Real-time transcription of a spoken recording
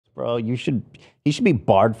bro. He should be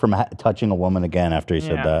barred from touching a woman again after he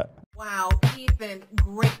said that. Wow, Ethan,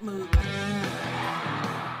 great move.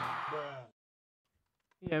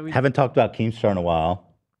 Yeah, we Haven't talked about Keemstar in a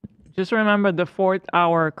while. just remember the 4th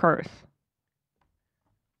hour curse.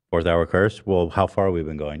 4th hour curse. Well, how far have we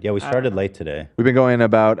been going? Yeah, we started late today. We've been going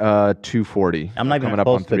about 2:40. I'm not even coming up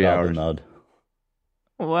close on to 3 Goblin hours. Mode.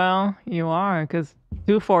 Well, you are, because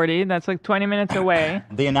 2:40, that's like 20 minutes away.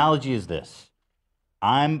 The analogy is this.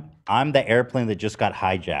 I'm the airplane that just got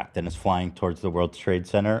hijacked and is flying towards the World Trade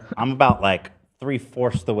Center. I'm about like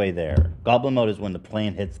 3/4 the way there. Goblin Mode is when the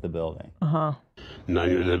plane hits the building. Uh-huh.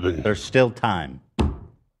 9/11. There's still time.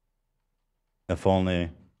 If only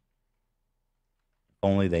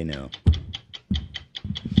they knew.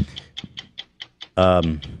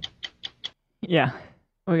 Yeah.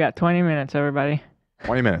 We got 20 minutes, everybody.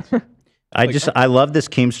 20 minutes. I love this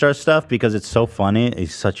Keemstar stuff because it's so funny.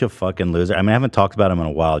 He's such a fucking loser. I mean, I haven't talked about him in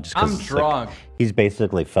a while just because I'm drunk. He's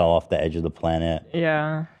basically fell off the edge of the planet.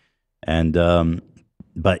 Yeah. And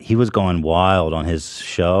but he was going wild on his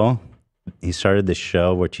show. He started this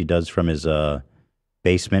show which he does from his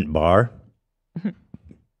basement bar.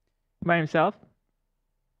 By himself?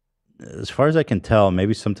 As far as I can tell,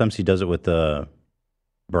 maybe sometimes he does it with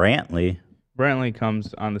Brantley. Brantley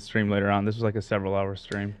comes on the stream later on. This was like a several-hour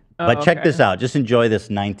stream. Oh, But check okay. this out. Just enjoy this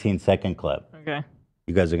 19-second clip. Okay.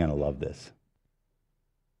 You guys are going to love this.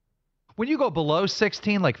 When you go below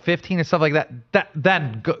 16, like 15 and stuff like that,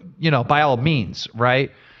 then by all means,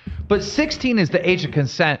 right? But 16 is the age of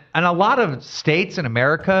consent, and a lot of states in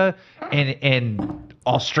America and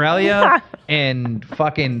Australia and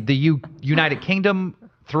fucking the United Kingdom,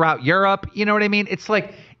 throughout Europe, you know what I mean? It's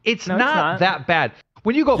like it's not that bad.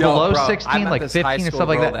 When you go below 16, like 15 and stuff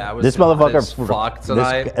like that. This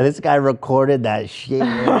motherfucker, this guy recorded that shit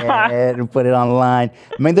and put it online.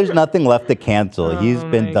 I mean, there's nothing left to cancel. He's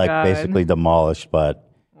been like basically demolished, but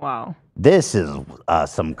wow, this is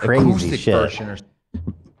some crazy Acoustic shit. version or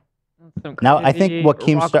Now, I think what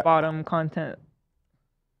Keemstar... rock bottom content.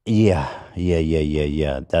 Yeah.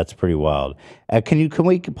 That's pretty wild. Can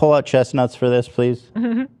we pull out chestnuts for this, please?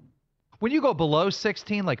 When you go below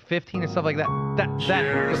 16, like 15 and stuff like that,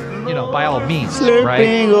 by all means, Slipping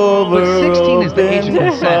right? over But 16 is the age of open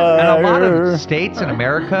consent, and a lot fire. of states in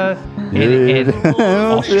America, in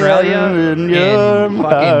Australia, in fucking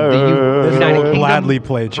the United Kingdom, gladly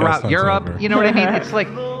play throughout chestnuts Europe, over. you know what I mean? It's like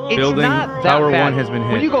it's Building not that Tower bad. 1 has been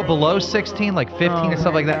hit. When you go below 16, like 15 and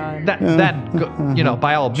stuff like that,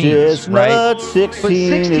 by all means, Chestnut right? 16 But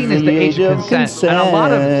 16 is the age of consent, and a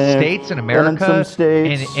lot of states in America,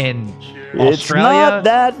 in It's Australia, not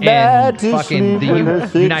that bad to fucking sleep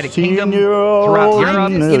with a United Kingdom, 16-year-old throughout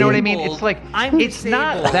Europe, you know what I in mean? the- It's like it's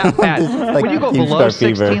not that bad. like When you go Keemstar below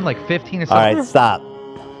fever. 16, like 15 and All stuff. right, stop.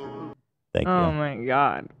 Thank Oh you. my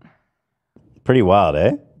God. Pretty wild,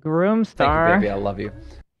 eh? Groomstar. Baby, I love you.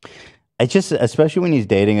 It's just, especially when he's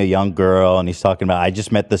dating a young girl and he's talking about, I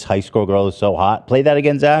just met this high school girl who's so hot. Play that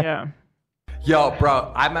again, Zach. Yeah. Yo,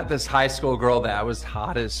 bro, I met this high school girl that was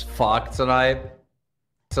hot as fuck tonight.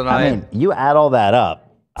 I mean, you add all that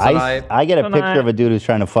up. Tonight. I get a Tonight. picture of a dude who's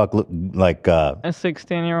trying to fuck like A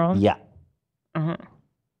 16-year-old? yeah. Uh-huh.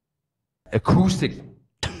 Acoustic.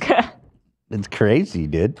 It's crazy,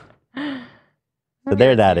 dude. So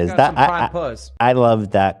there that is. That I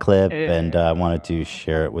love that clip and I wanted to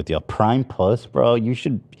share it with you. Prime puss, bro. He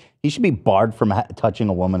should be barred from touching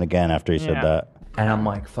a woman again after he said that. And I'm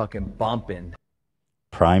like fucking bumping.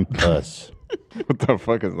 Prime puss. What the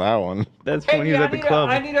fuck is that one? That's when he was at the club.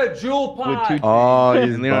 I need a jewel pod. Oh,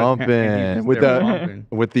 he's And they're like- bumping and he's with there the bumping.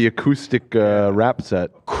 with the acoustic rap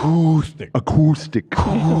set. Acoustic.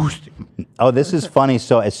 Oh, this is funny.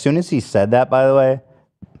 So as soon as he said that, by the way,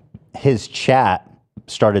 his chat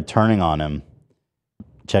started turning on him.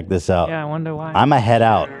 Check this out. Yeah, I wonder why. I'm a head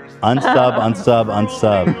out. Unsub, unsub,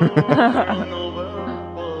 unsub.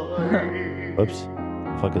 Whoops.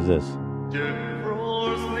 The fuck is this?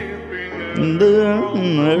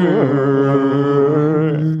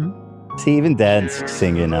 See, even Dad's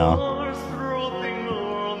singing now.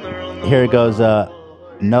 Here it goes.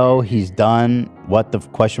 No, he's done. What the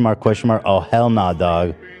question mark, question mark? Oh, hell nah,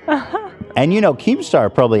 dog. And you know,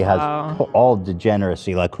 Keemstar probably has all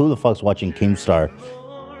degeneracy. Like, who the fuck's watching Keemstar?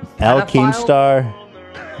 L. Keemstar.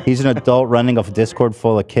 He's an adult running a Discord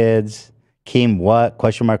full of kids. Keem what?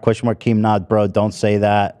 Question mark, question mark. Keem not, bro. Don't say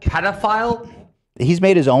that. Pedophile? He's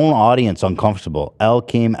made his own audience uncomfortable. L.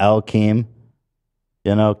 Keem, L. Keem.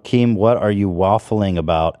 You know, Keem, what are you waffling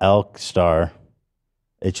about? L. Star.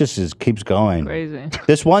 It just keeps going. Crazy.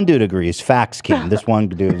 This one dude agrees. Facts, Keem. This one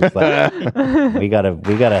dude is like, we gotta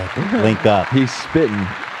link up. He's spitting.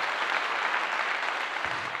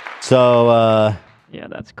 So Yeah,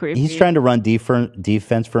 that's creepy. he's trying to run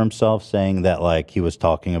defense for himself, saying that like he was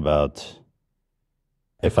talking about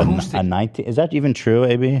if a 19 is that even true,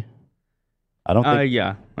 AB? I don't think.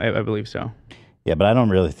 Yeah, I believe so. Yeah, but I don't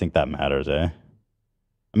really think that matters, eh?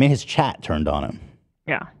 I mean, his chat turned on him.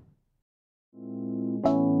 Yeah.